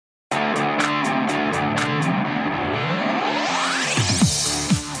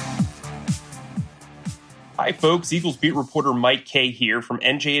Hi, folks. Eagles beat reporter Mike Kay here from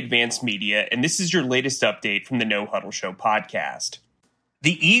NJ Advanced Media, and this is your latest update from the No Huddle Show podcast.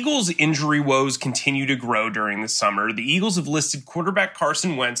 The Eagles' injury woes continue to grow during the summer. The Eagles have listed quarterback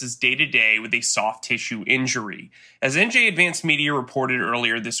Carson Wentz as day-to-day with a soft tissue injury. As NJ Advanced Media reported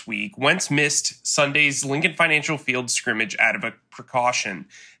earlier this week, Wentz missed Sunday's Lincoln Financial Field scrimmage out of a precaution.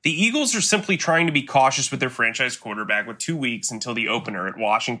 The Eagles are simply trying to be cautious with their franchise quarterback with 2 weeks until the opener at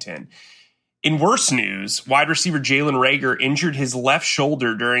Washington. In worse news, wide receiver Jalen Reagor injured his left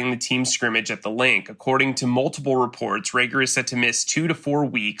shoulder during the team scrimmage at the Link. According to multiple reports, Reagor is set to miss 2 to 4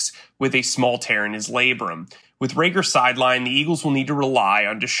 weeks with a small tear in his labrum. With Reagor sidelined, the Eagles will need to rely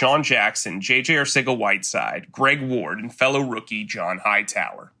on Deshaun Jackson, J.J. Arcega-Whiteside, Greg Ward, and fellow rookie John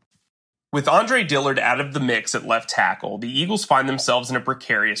Hightower. With Andre Dillard out of the mix at left tackle, the Eagles find themselves in a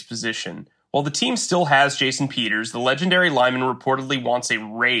precarious position. While the team still has Jason Peters, the legendary lineman reportedly wants a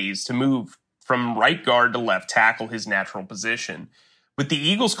raise to move from right guard to left tackle, his natural position. With the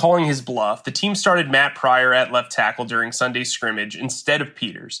Eagles calling his bluff, the team started Matt Pryor at left tackle during Sunday's scrimmage instead of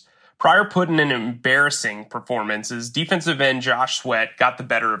Peters. Pryor put in an embarrassing performance as defensive end Josh Sweat got the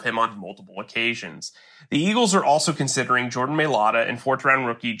better of him on multiple occasions. The Eagles are also considering Jordan Mailata and fourth-round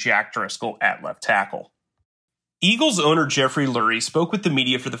rookie Jack Driscoll at left tackle. Eagles owner Jeffrey Lurie spoke with the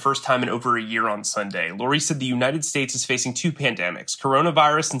media for the first time in over a year on Sunday. Lurie said the United States is facing 2 pandemics,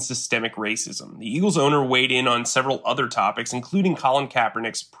 coronavirus and systemic racism. The Eagles owner weighed in on several other topics, including Colin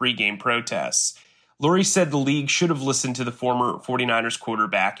Kaepernick's pregame protests. Lurie said the league should have listened to the former 49ers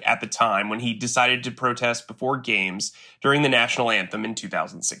quarterback at the time when he decided to protest before games during the national anthem in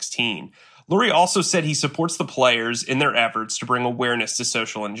 2016. Lurie also said he supports the players in their efforts to bring awareness to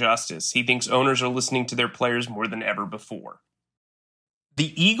social injustice. He thinks owners are listening to their players more than ever before.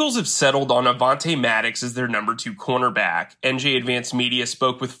 The Eagles have settled on Avonte Maddox as their number 2 cornerback. NJ Advanced Media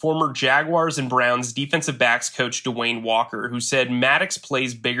spoke with former Jaguars and Browns defensive backs coach Dwayne Walker, who said Maddox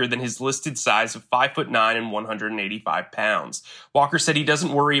plays bigger than his listed size of 5'9" and 185 pounds. Walker said he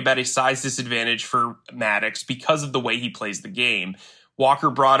doesn't worry about a size disadvantage for Maddox because of the way he plays the game.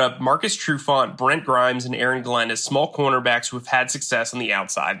 Walker brought up Marcus Trufant, Brent Grimes, and Aaron Glenn as small cornerbacks who have had success on the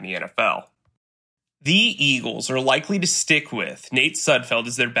outside in the NFL. The Eagles are likely to stick with Nate Sudfeld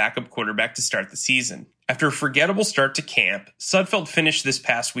as their backup quarterback to start the season. After a forgettable start to camp, Sudfeld finished this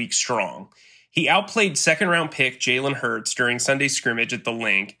past week strong. He outplayed second-round pick Jalen Hurts during Sunday's scrimmage at the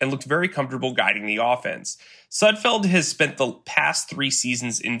Link and looked very comfortable guiding the offense. Sudfeld has spent the past 3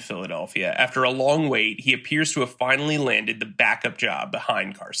 seasons in Philadelphia. After a long wait, he appears to have finally landed the backup job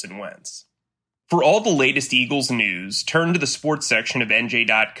behind Carson Wentz. For all the latest Eagles news, turn to the sports section of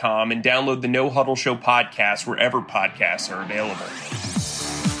NJ.com and download the No Huddle Show podcast wherever podcasts are available.